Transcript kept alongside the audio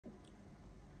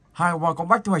Hi, welcome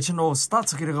back to my channel. Start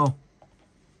together.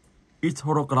 It's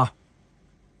Horokara.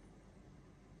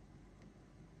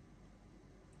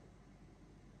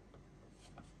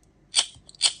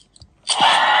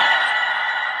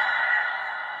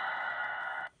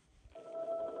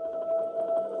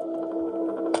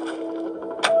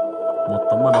 Một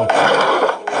tấm bắt đầu.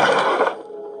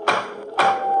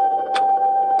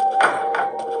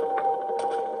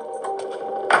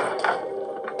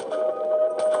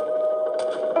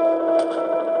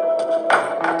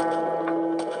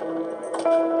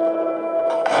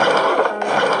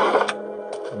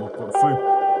 Một cuộn phim.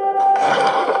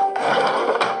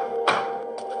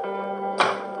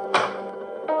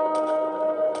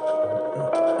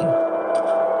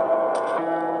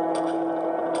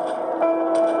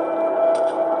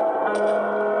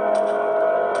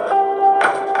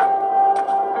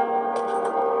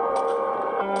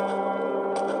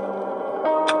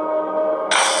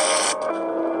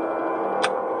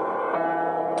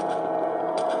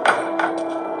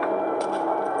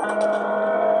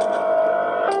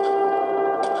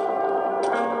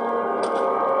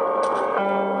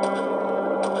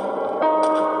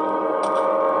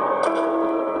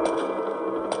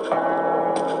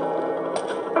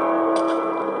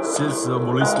 She's a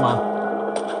policeman.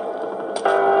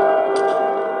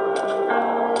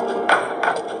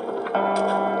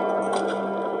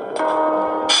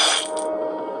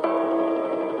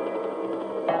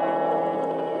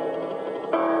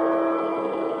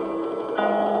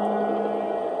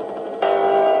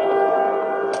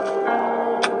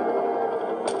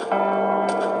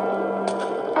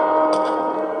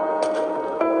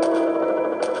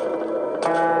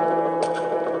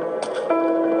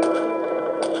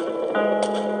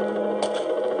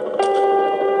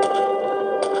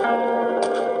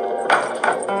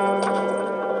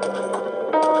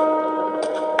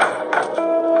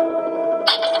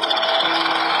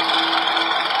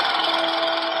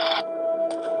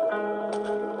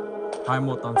 Hai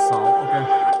một tám sáu, ok.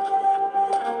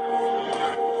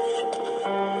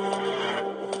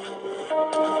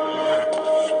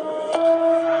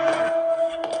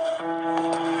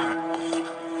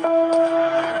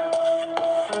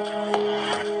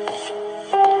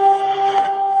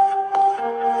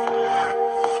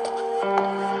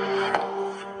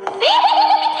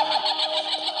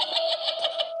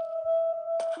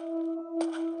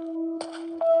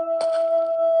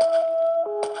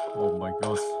 Oh my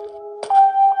gosh.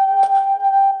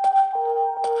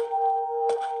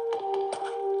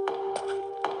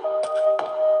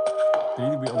 Tí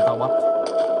thì bị ông ta bắt.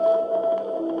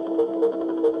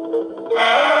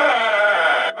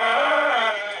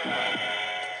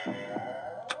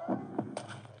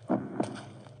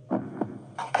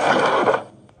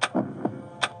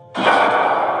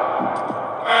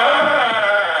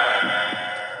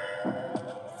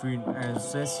 Fin and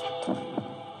says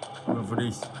over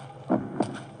this.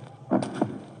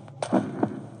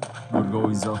 Good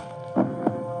going so.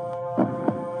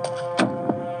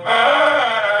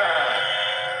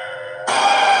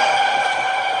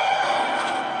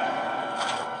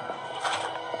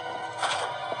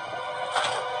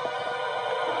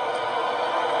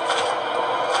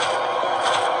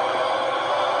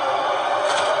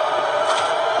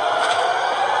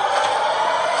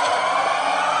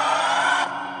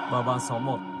 Ba ba sáu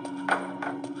một.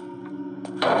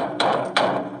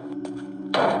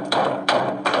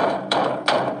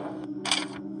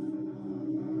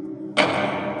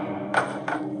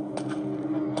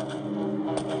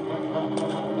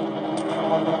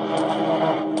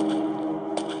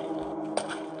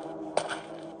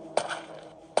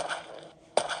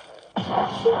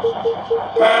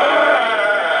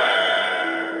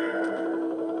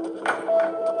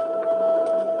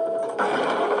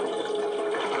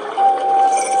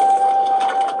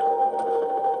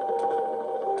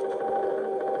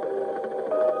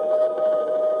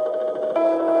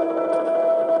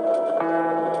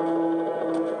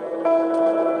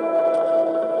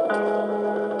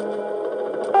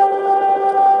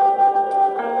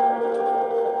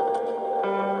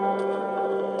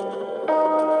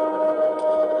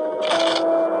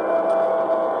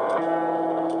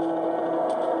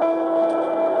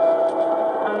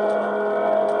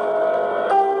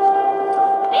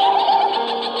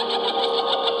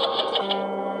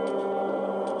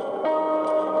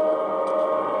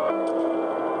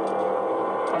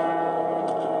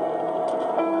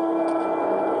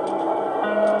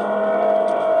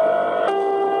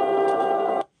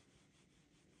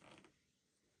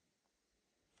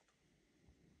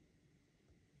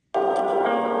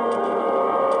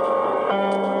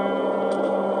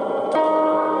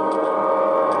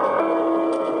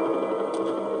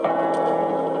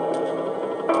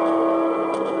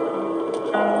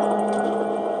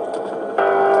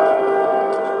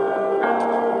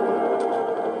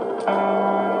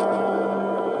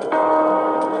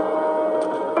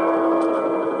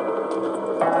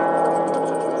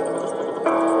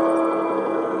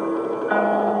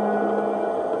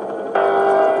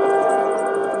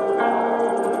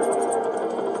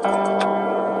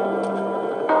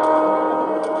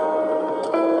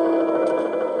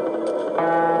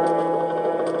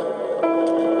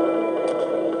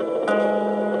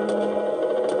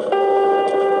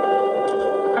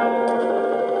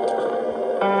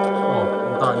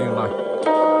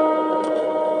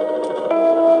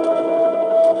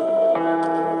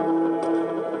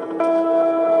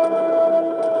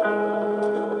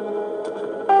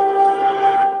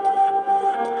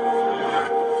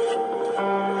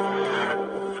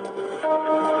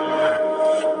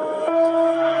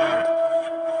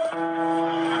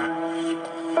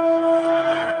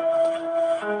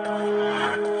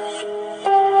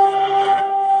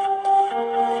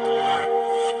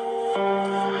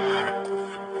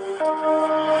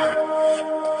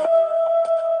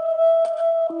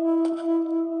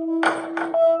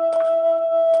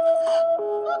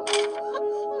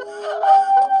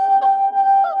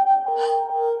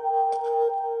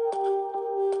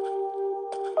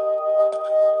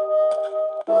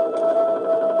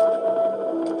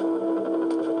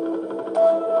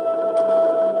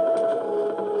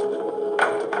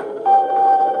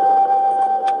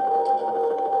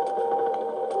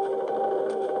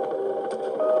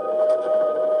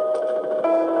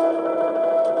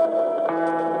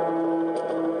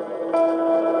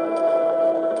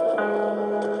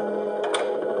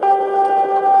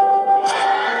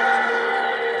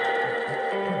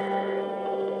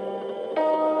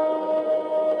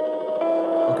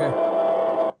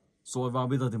 Rồi và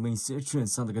bây giờ thì mình sẽ chuyển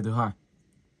sang cái thứ hai.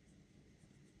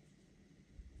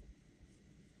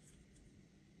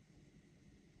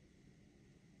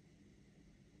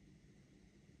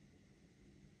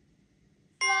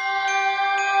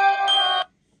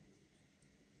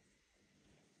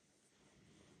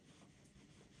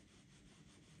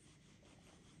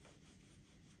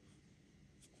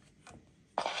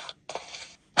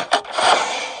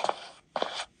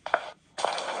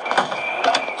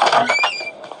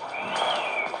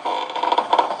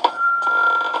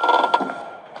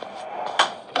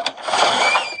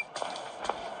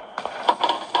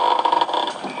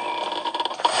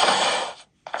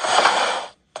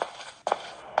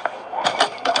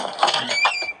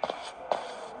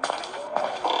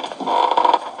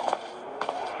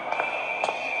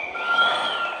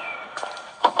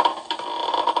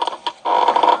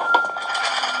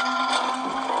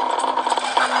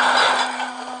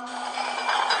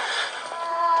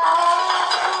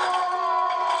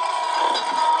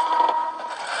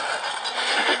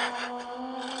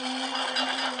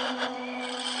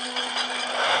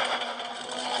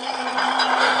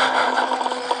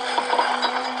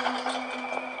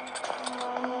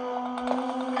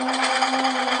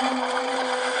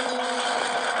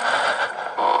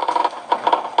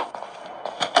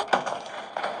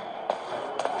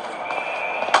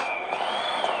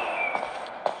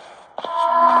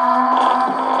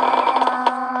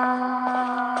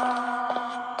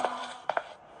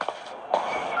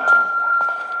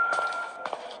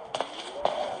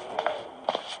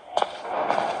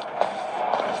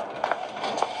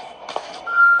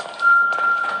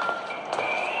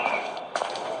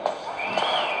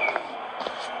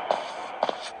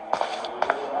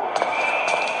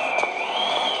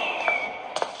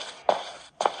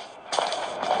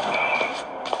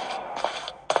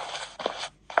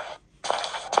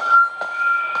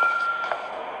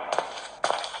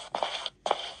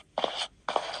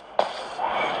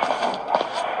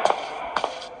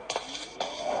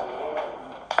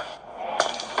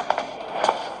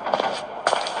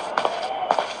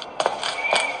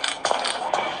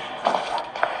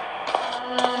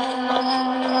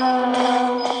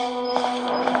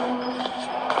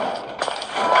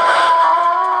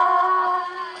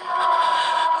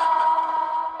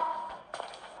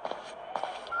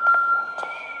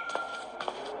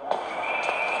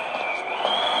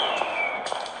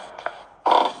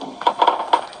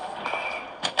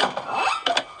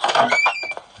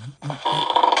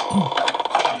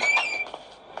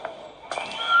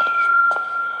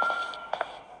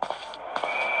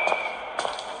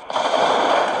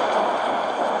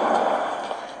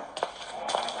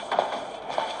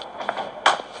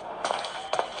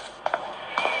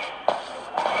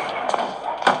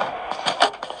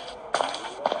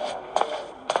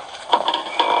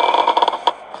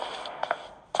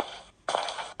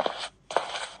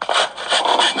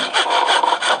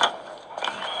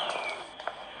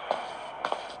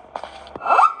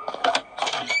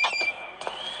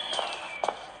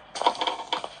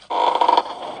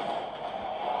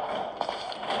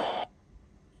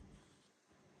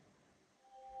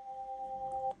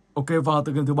 Ok, vào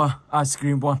tựa game thứ ba, Ice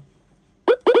Cream One.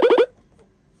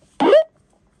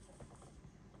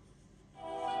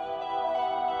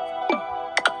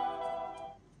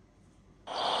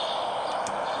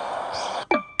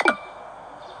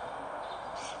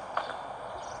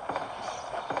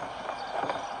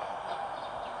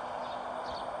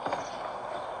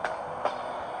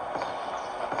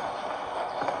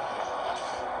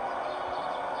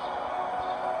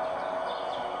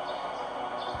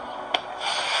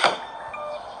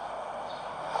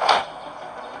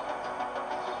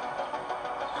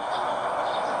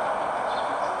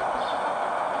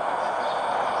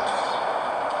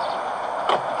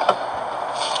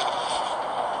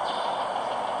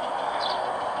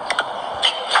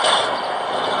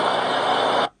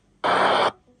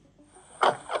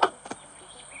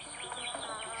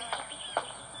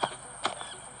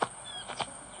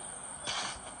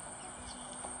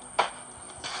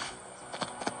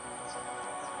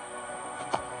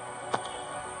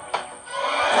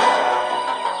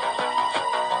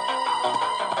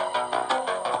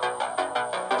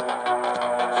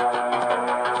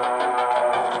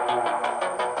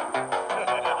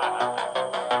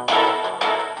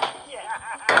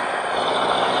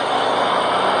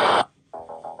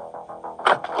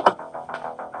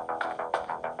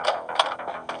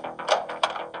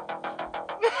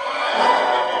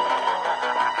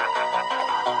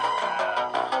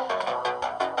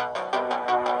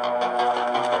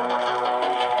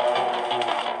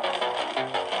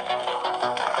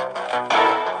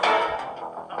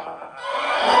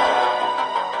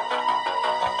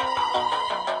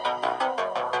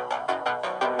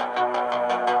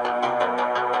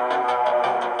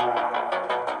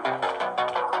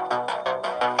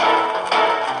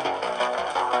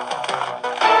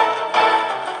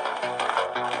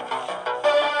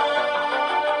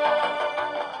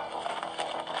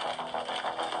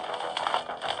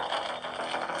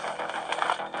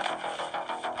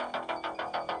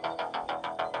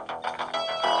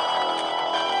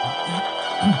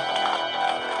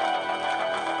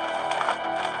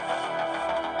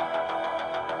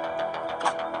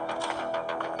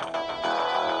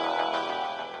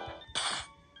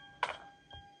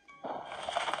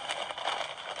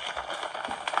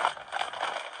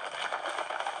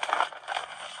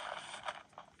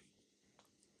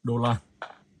 Đô la.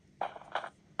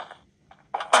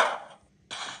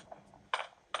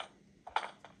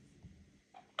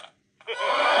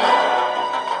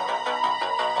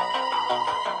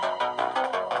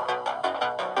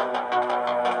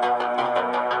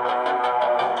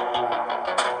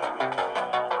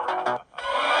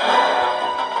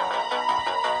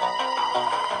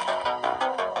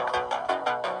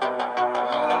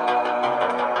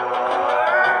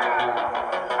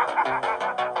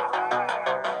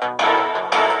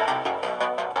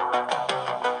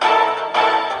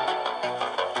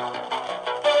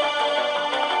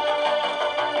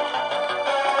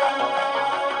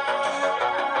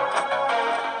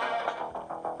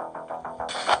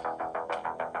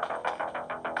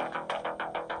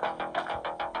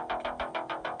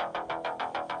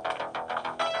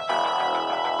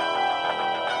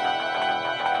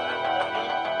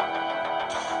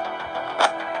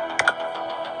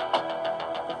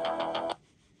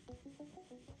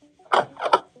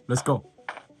 Let's go.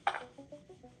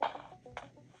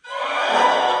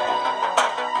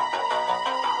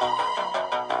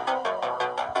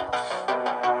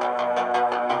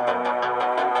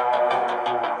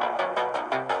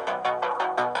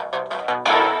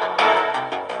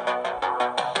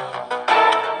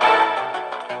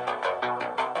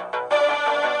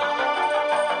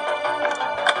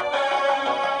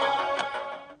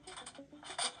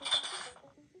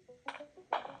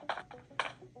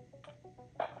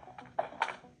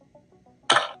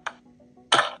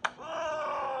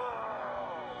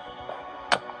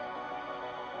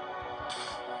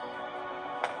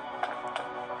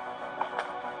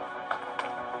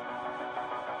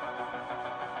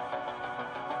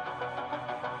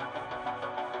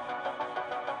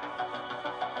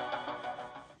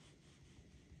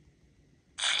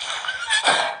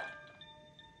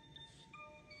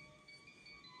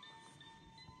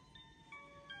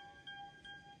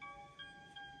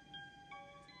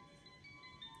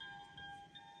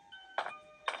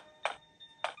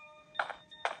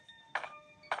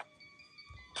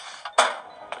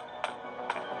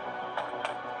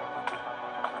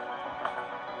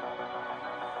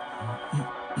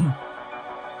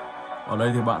 Ở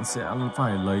đây thì bạn sẽ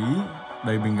phải lấy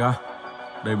đầy bình ga,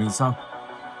 đầy bình xăng.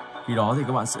 Khi đó thì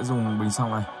các bạn sẽ dùng bình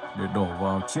xăng này để đổ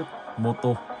vào chiếc mô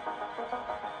tô.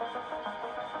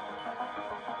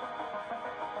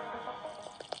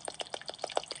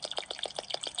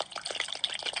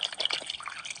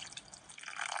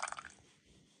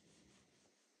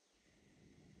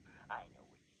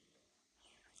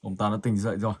 Ông ta đã tỉnh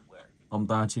dậy rồi. Ông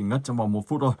ta chỉ ngất trong vòng 1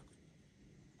 phút thôi.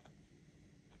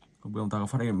 Không biết ông ta có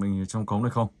phát hiện mình ở trong cống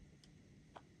này không?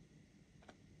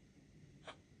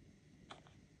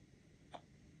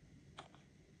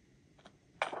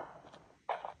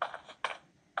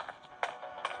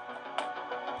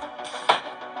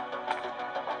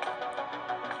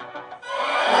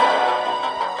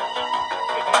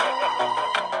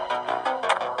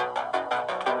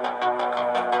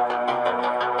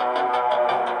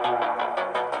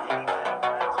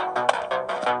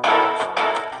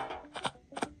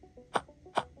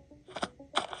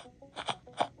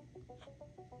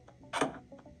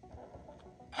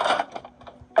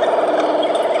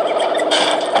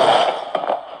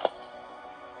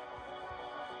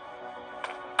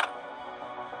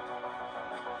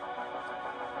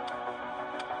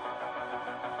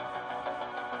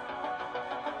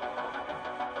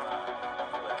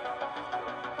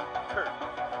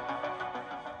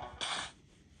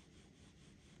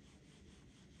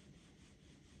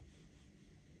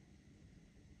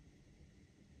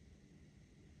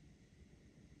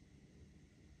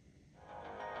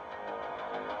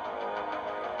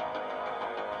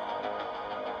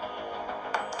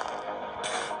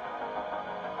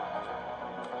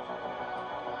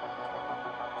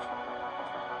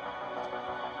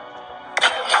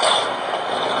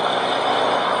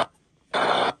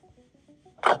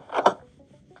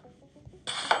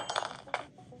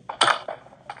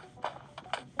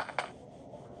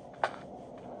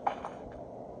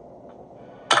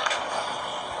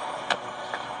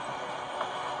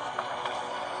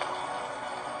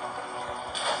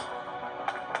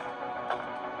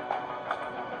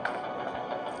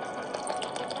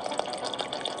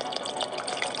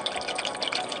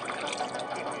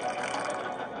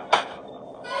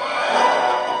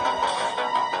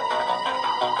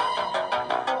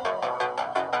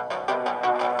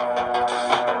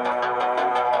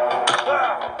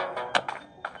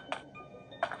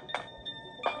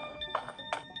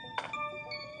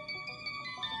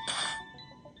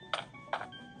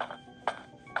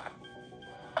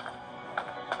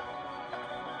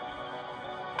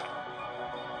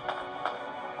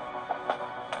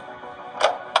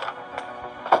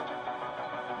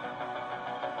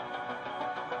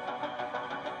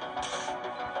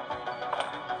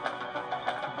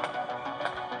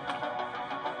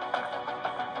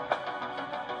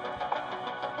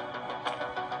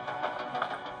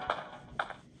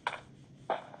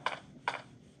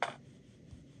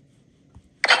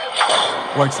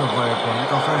 quay trở về quán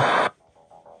cà phê.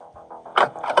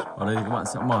 Ở đây thì các bạn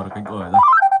sẽ mở được cánh cửa này ra.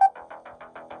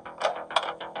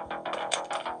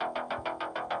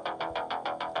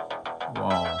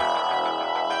 Wow.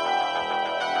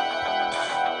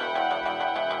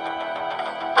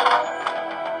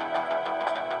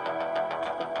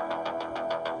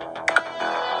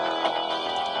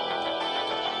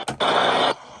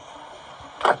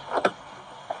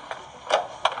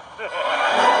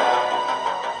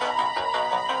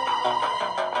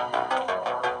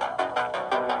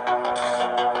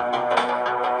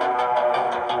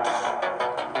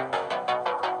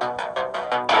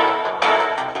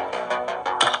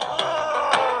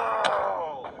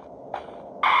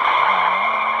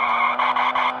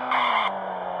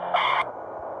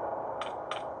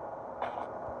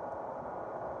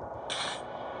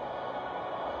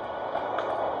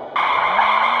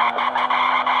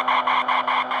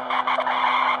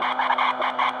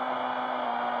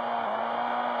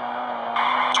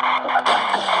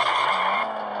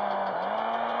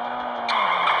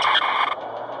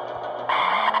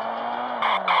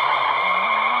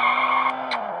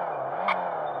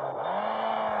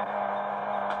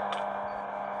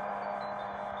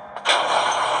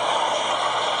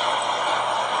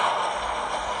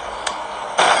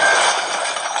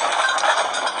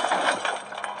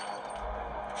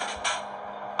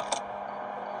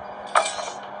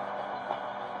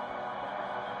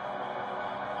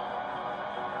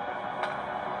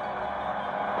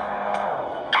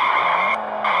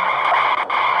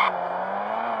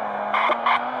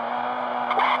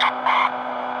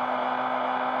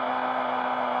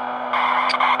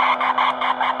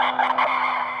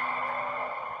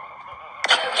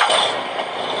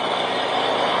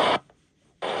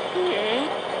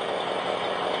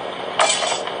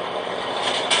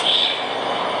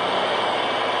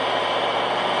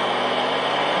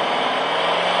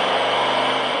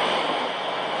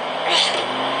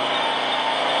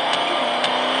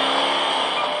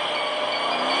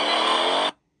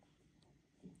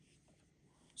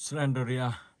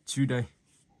 Slendrina today.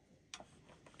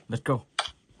 Let's go.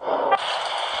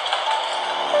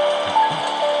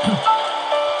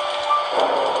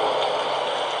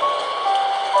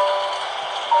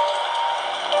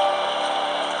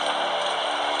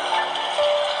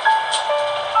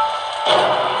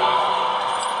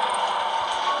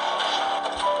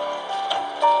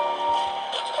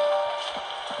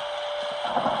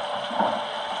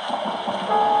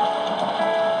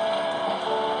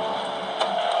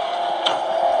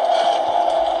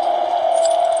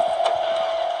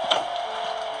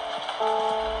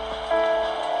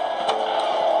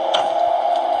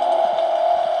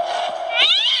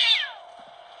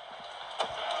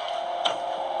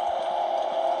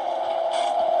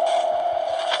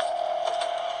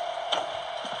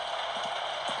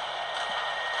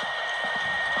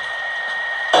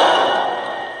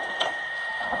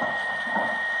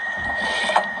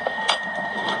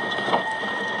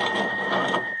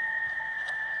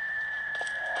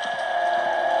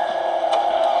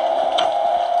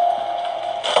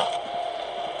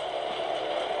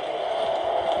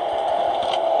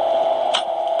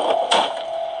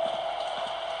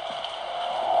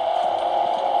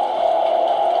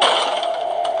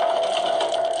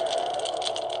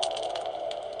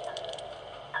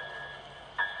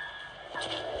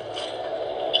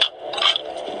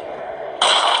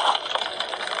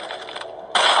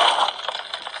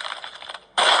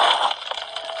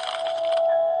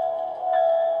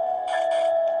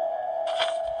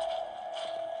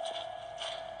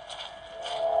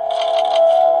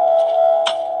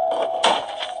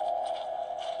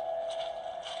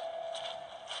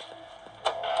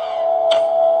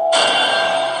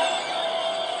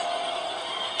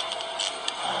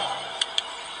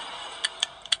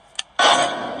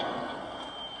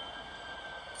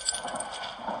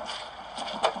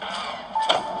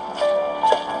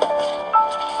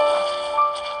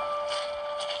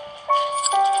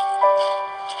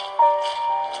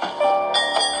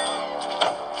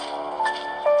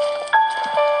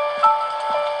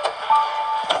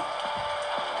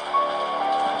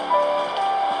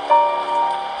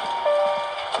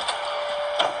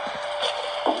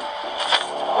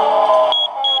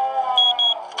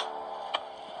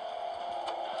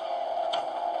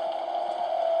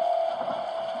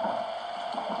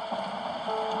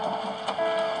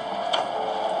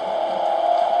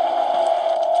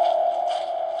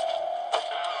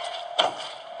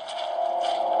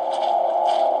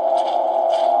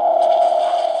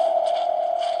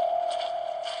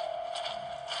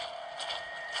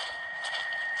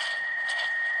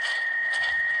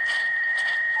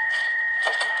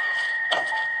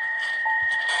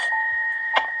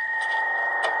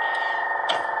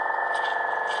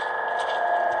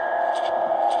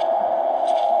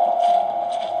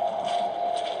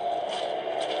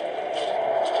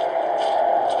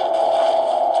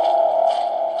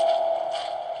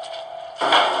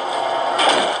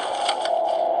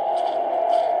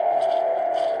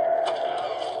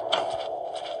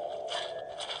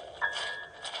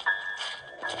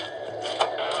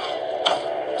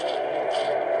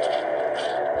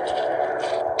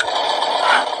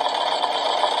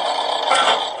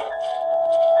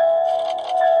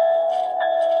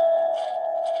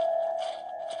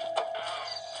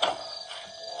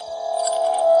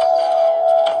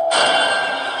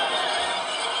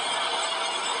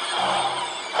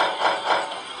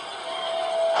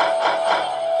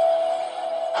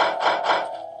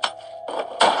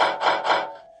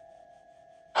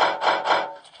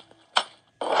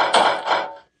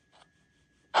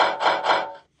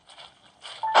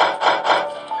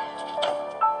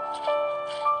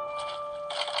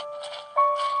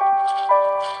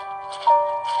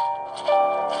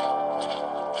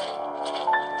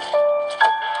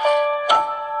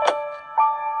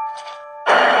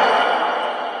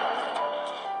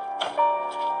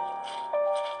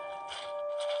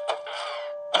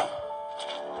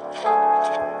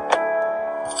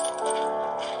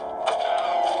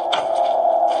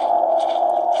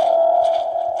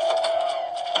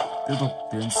 Tiếp tục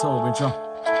tiến sâu bên trong.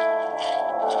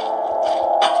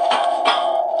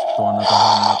 Toàn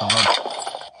là tầng hầm.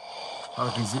 Khá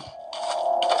là kinh dị.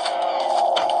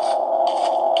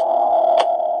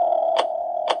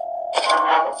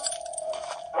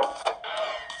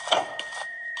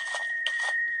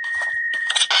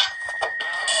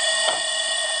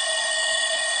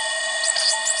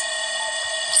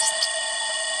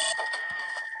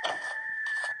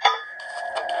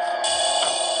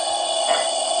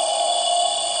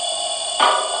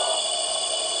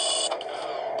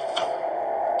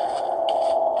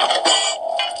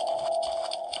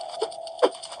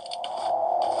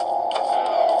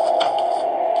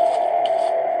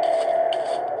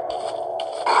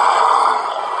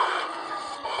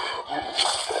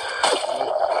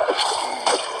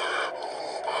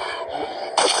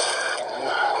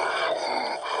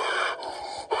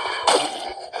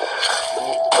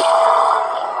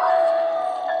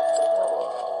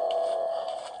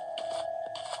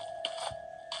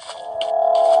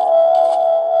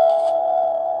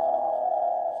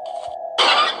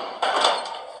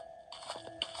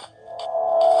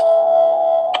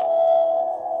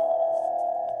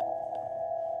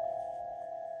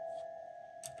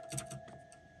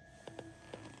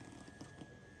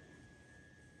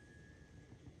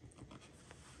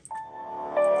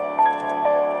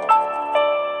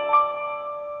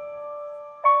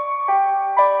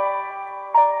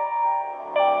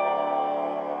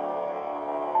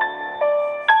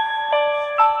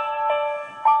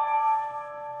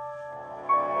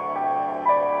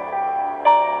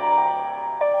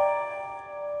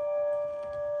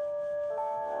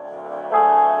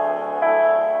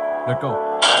 Let's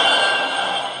go.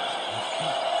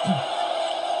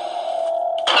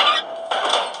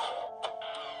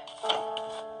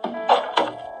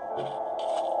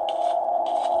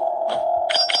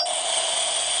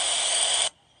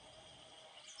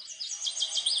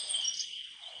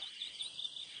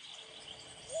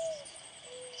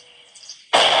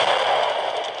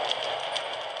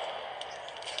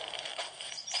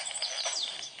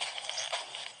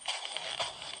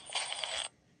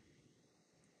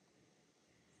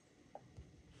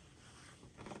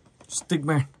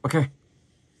 Stickman, okay.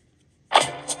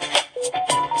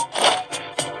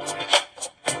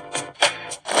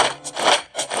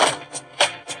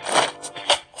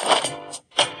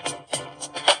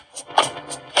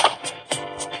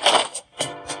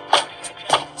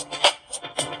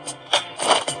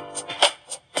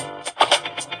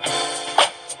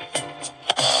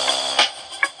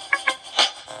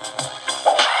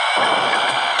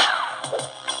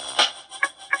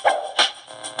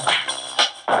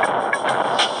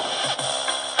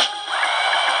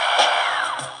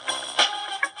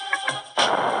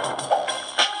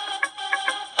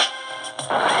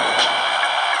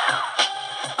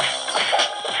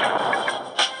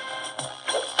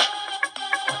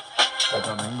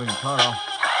 Cho đánh mình thoát không?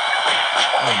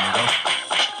 Oh my god.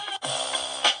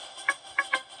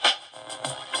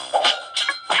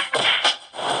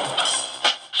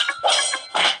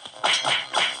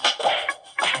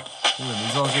 Không hiểu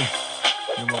lý do gì,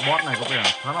 nhưng mà boss này có vẻ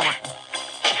khá là mạnh.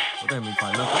 Có thể mình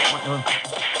phải nâng cấp mạnh hơn.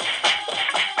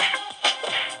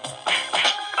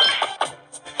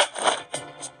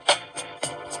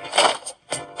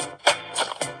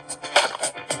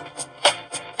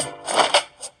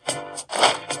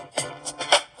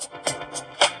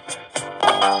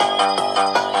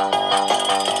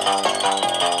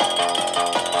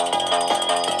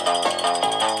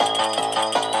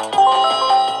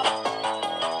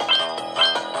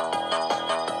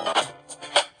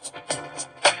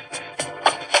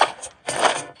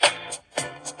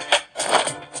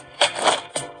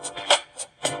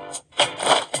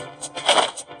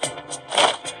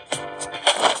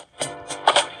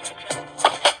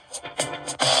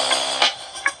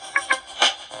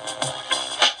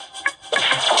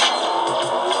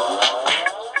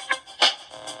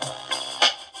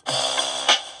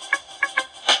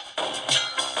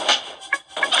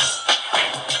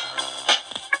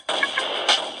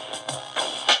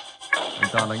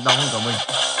 Ta đánh đau hơn cả mình.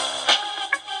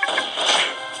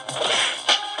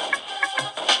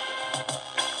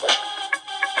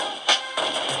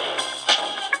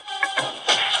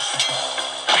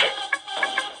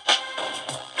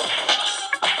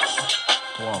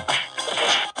 Wow.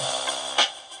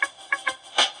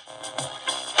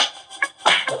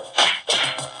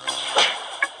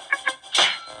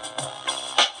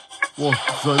 Wow,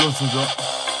 rơi luôn xuống dưới.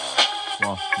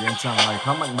 Wow, những anh chàng này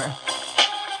khá mạnh mẽ.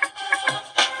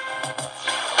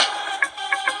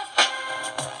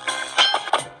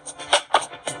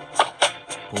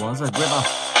 Cố gắng giải quyết nào.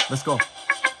 Let's go.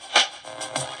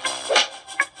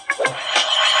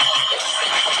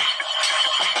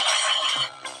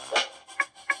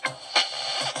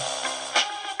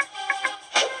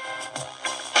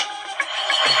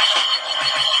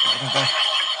 Thành công.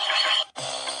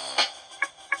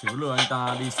 Chỉ có lừa anh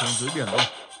ta đi xuống dưới biển thôi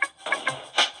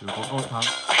thì có cơ hội thắng.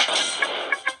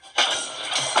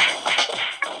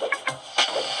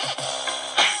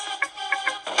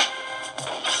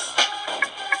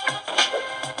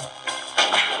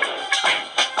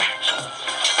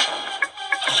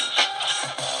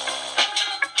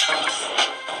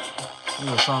 Không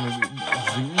hiểu sao mình bị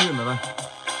dính nguyên ở đây.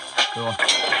 Được rồi.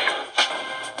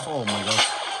 Oh my god.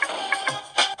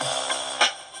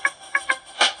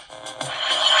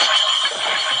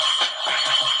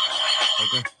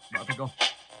 Ok, đã thành công.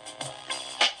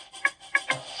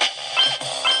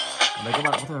 Ở đây các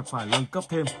bạn có thể phải nâng cấp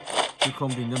thêm, chứ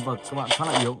không thì nhân vật các bạn khá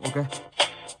là yếu. Ok.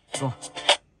 Rồi.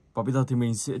 Và bây giờ thì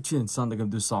mình sẽ chuyển sang tới game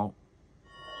thứ 6.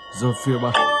 The Fear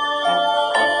 3.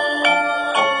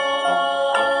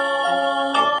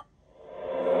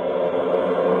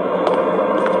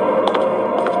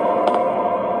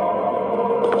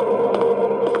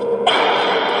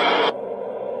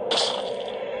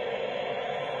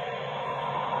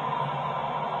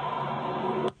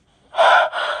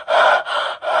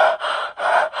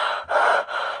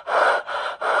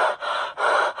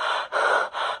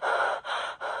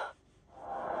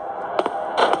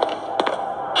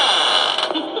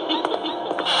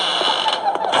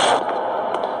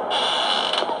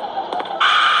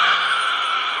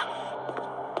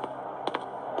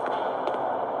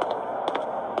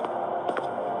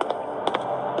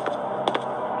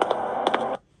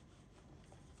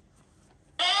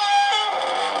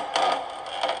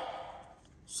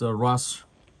 The Rush.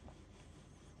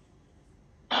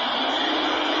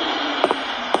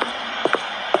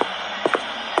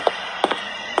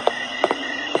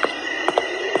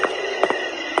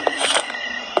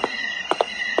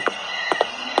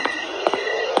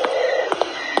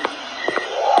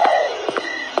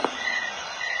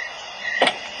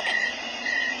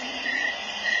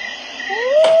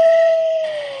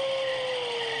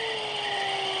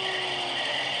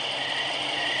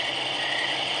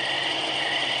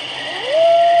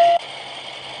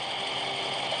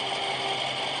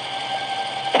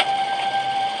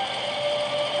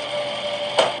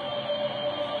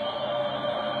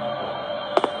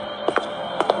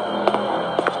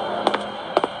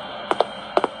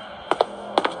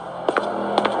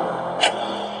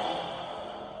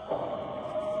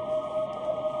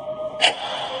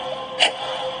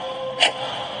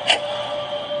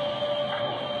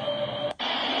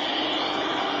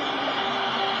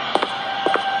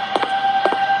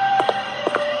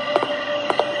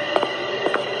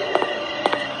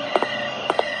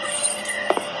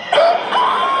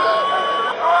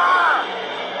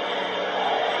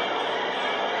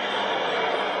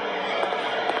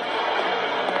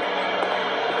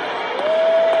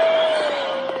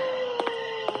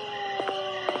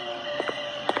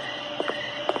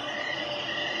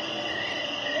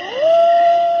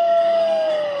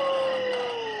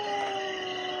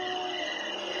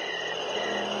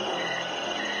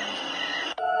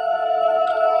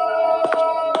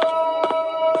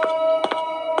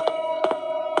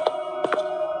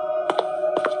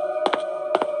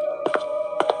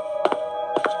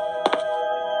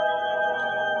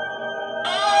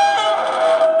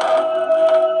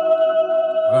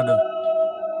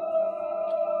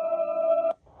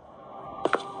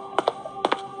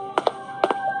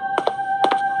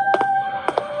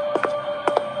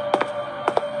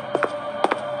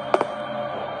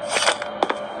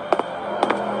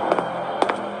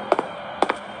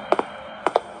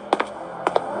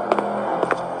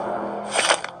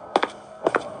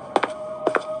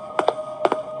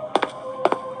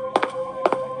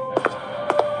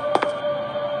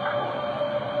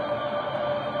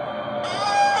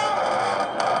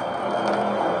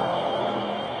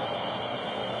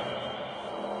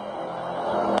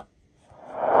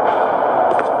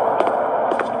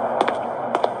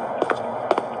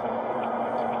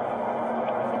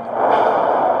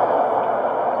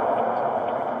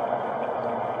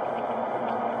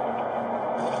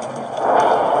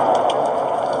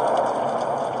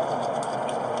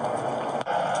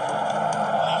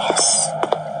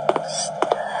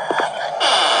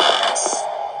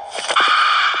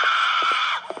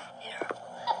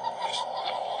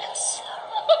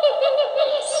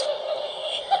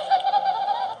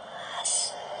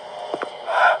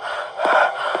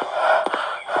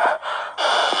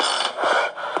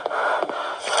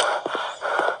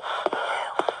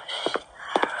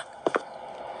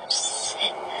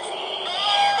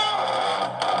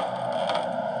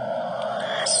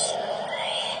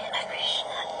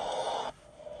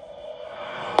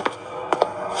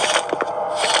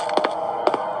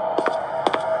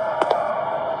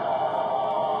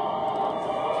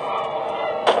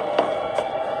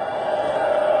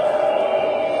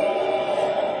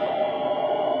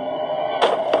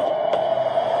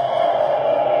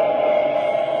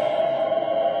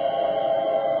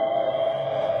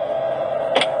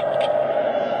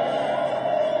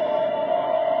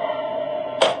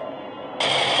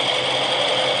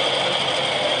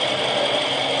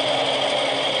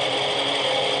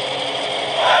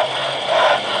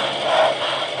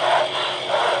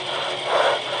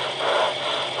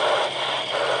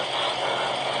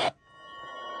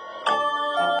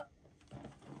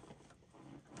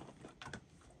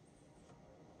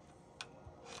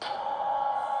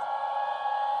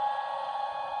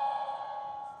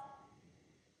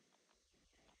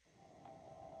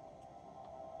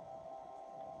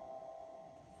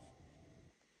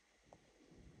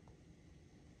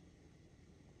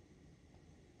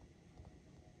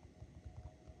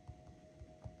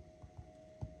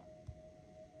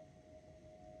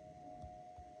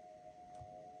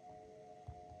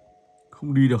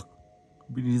 Không đi được.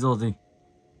 Không biết lý do gì.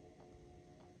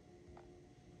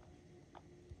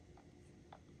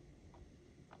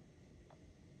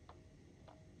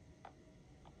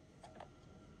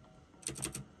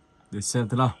 Để xem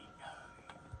thế nào.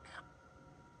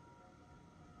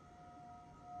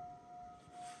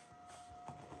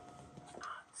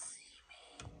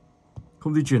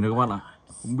 Không di chuyển được các bạn ạ.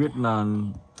 Không biết là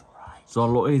do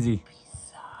lỗi hay gì.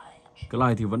 Cái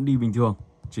này thì vẫn đi bình thường.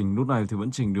 Chỉnh nút này thì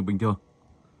vẫn chỉnh được bình thường.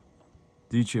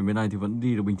 Di chuyển bên này thì vẫn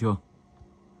đi được bình thường.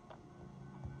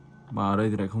 Mà ở đây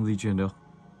thì lại không di chuyển được.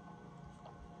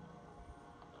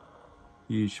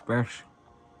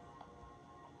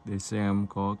 Để xem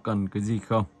có cần cái gì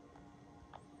không.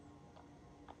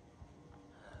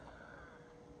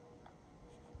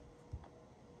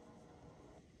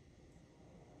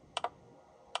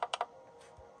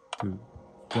 Thử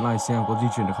cái này xem có di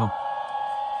chuyển được không.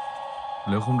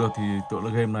 Nếu không được thì tựa là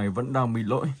game này vẫn đang bị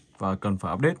lỗi và cần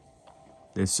phải update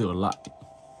để sửa lại.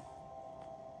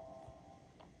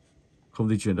 Không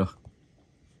di chuyển được.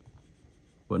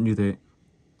 Vẫn như thế.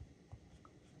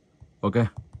 Ok.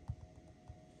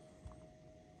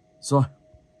 Rồi.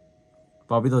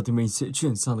 Và bây giờ thì mình sẽ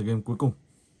chuyển sang tựa game cuối cùng.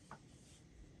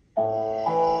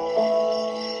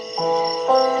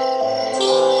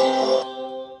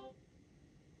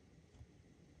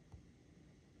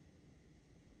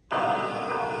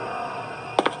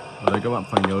 Ở đây các bạn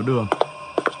phải nhớ đường.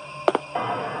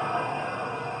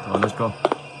 Rồi, let's go.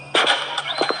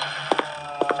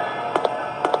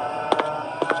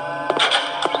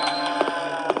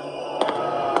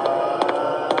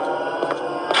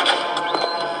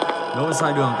 Nếu mà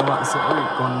sai đường các bạn sẽ bị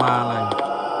con ma này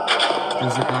tiêu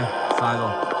diệt ngay. Sai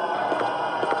rồi.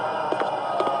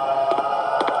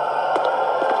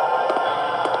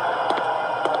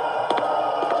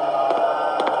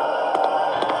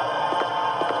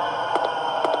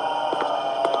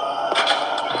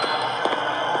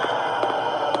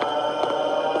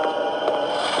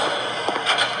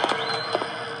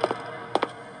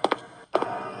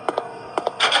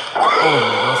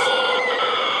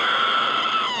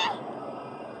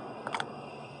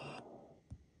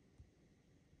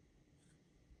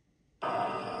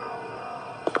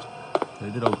 Thế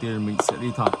thì đầu tiên mình sẽ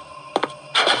đi thẳng.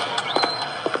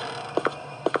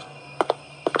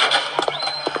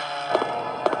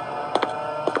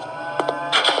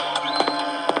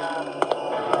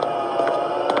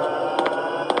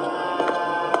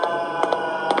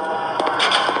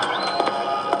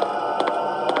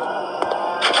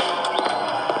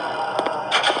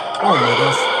 Oh my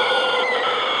gosh.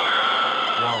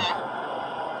 Wow.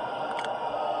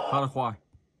 Khá là khoai.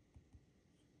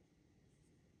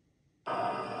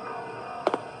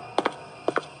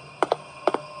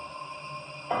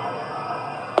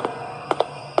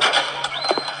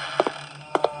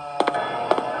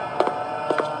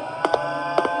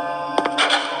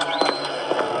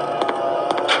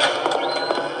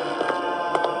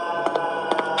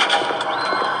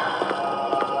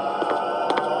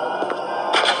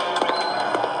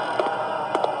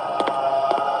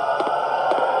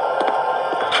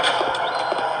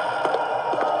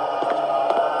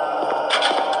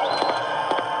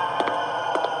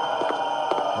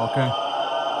 Ok.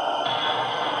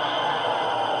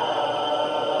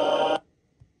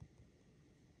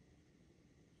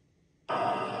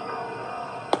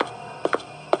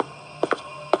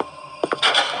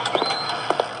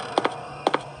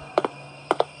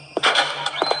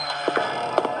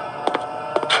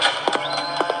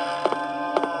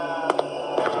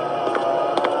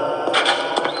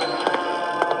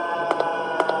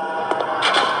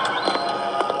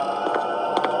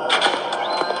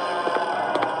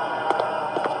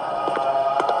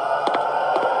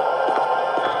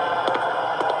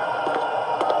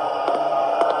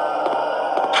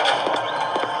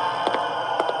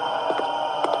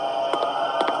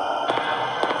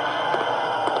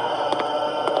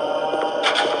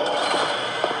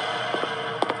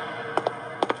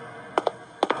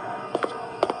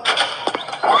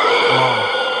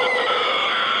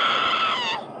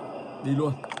 Đi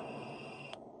luôn.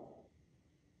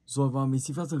 Rồi và mình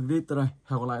xin phép dừng clip tại đây.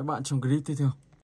 Hẹn gặp lại các bạn trong clip tiếp theo.